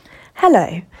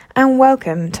Hello, and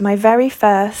welcome to my very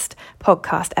first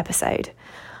podcast episode.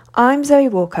 I'm Zoe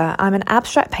Walker. I'm an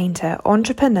abstract painter,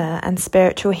 entrepreneur, and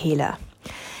spiritual healer.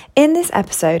 In this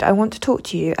episode, I want to talk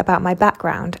to you about my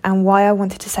background and why I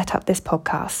wanted to set up this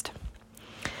podcast.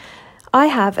 I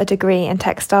have a degree in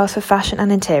textiles for fashion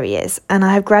and interiors, and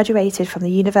I have graduated from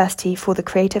the University for the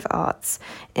Creative Arts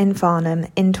in Farnham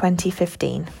in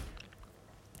 2015.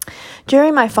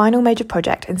 During my final major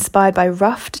project, inspired by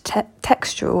roughed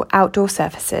textural outdoor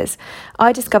surfaces,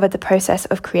 I discovered the process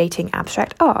of creating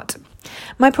abstract art.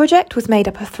 My project was made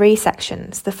up of 3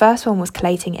 sections. The first one was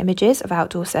collating images of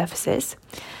outdoor surfaces.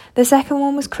 The second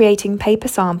one was creating paper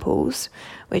samples,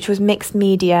 which was mixed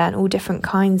media and all different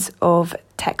kinds of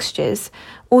textures,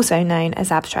 also known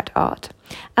as abstract art.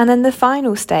 And then the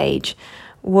final stage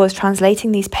was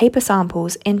translating these paper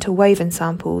samples into woven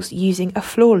samples using a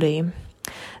floor loom.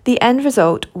 The end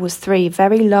result was 3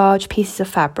 very large pieces of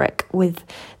fabric with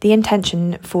the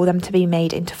intention for them to be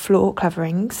made into floor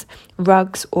coverings,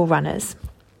 rugs or runners.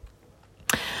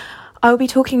 I will be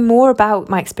talking more about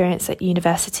my experience at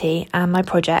university and my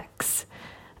projects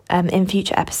in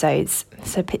future episodes,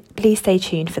 so please stay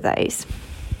tuned for those.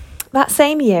 That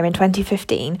same year in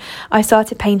 2015, I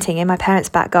started painting in my parents'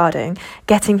 back garden,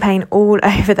 getting paint all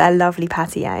over their lovely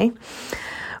patio.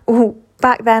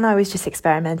 Back then I was just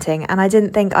experimenting and I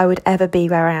didn't think I would ever be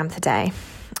where I am today.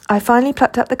 I finally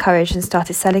plucked up the courage and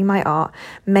started selling my art,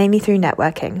 mainly through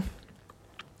networking.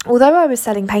 Although I was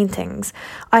selling paintings,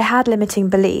 I had limiting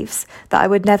beliefs that I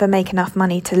would never make enough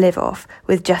money to live off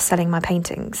with just selling my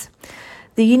paintings.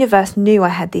 The universe knew I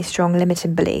had these strong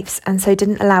limiting beliefs and so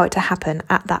didn't allow it to happen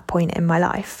at that point in my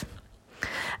life.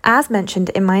 As mentioned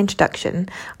in my introduction,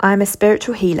 I am a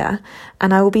spiritual healer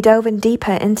and I will be delving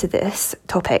deeper into this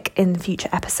topic in future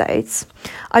episodes.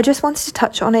 I just wanted to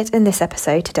touch on it in this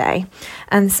episode today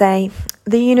and say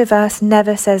the universe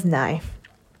never says no.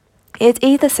 It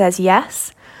either says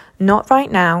yes, not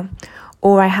right now,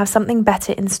 or I have something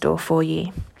better in store for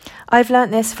you. I've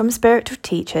learnt this from spiritual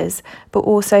teachers, but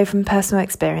also from personal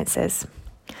experiences.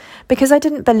 Because I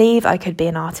didn't believe I could be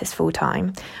an artist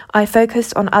full-time, I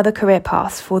focused on other career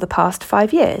paths for the past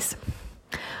 5 years.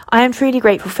 I am truly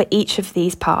grateful for each of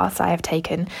these paths I have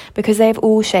taken because they have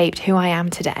all shaped who I am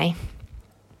today.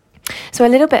 So a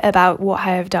little bit about what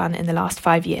I have done in the last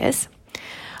 5 years.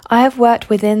 I have worked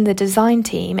within the design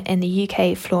team in the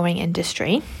UK flooring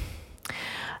industry.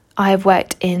 I have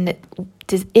worked in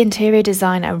interior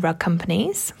design and rug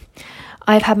companies.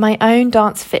 I've had my own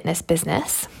dance fitness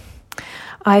business.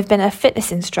 I've been a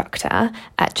fitness instructor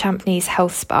at Champneys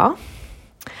Health Spa.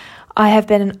 I have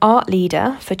been an art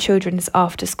leader for children's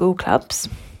after-school clubs.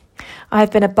 I've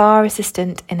been a bar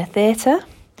assistant in a theatre.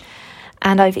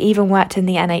 And I've even worked in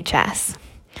the NHS.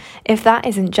 If that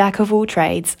isn't jack of all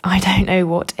trades, I don't know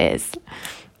what is.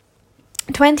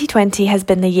 2020 has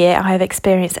been the year I have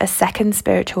experienced a second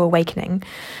spiritual awakening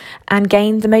and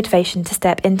gained the motivation to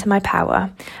step into my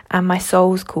power and my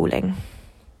soul's calling.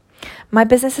 My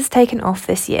business has taken off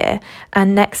this year,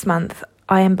 and next month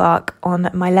I embark on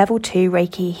my level 2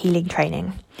 Reiki healing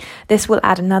training. This will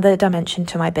add another dimension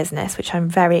to my business, which I'm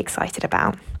very excited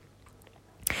about.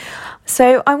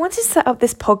 So I wanted to set up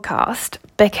this podcast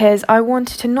because I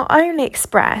wanted to not only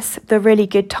express the really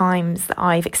good times that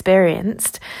I've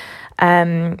experienced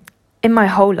in my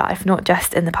whole life, not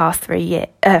just in the past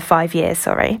 5 years,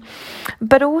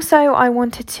 but also I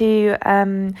wanted to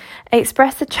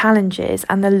express the challenges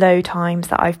and the low times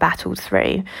that I've battled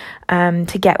through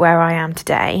to get where I am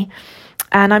today.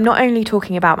 And I'm not only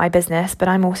talking about my business, but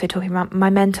I'm also talking about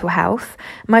my mental health,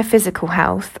 my physical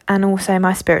health, and also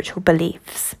my spiritual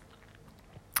beliefs.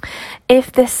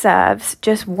 If this serves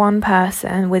just one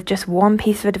person with just one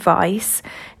piece of advice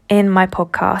in my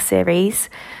podcast series,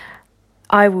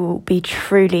 I will be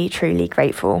truly, truly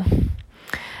grateful.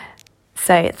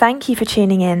 So thank you for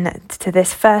tuning in to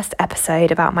this first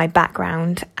episode about my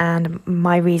background and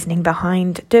my reasoning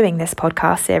behind doing this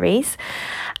podcast series.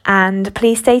 And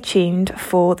please stay tuned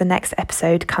for the next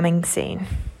episode coming soon.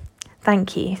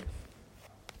 Thank you.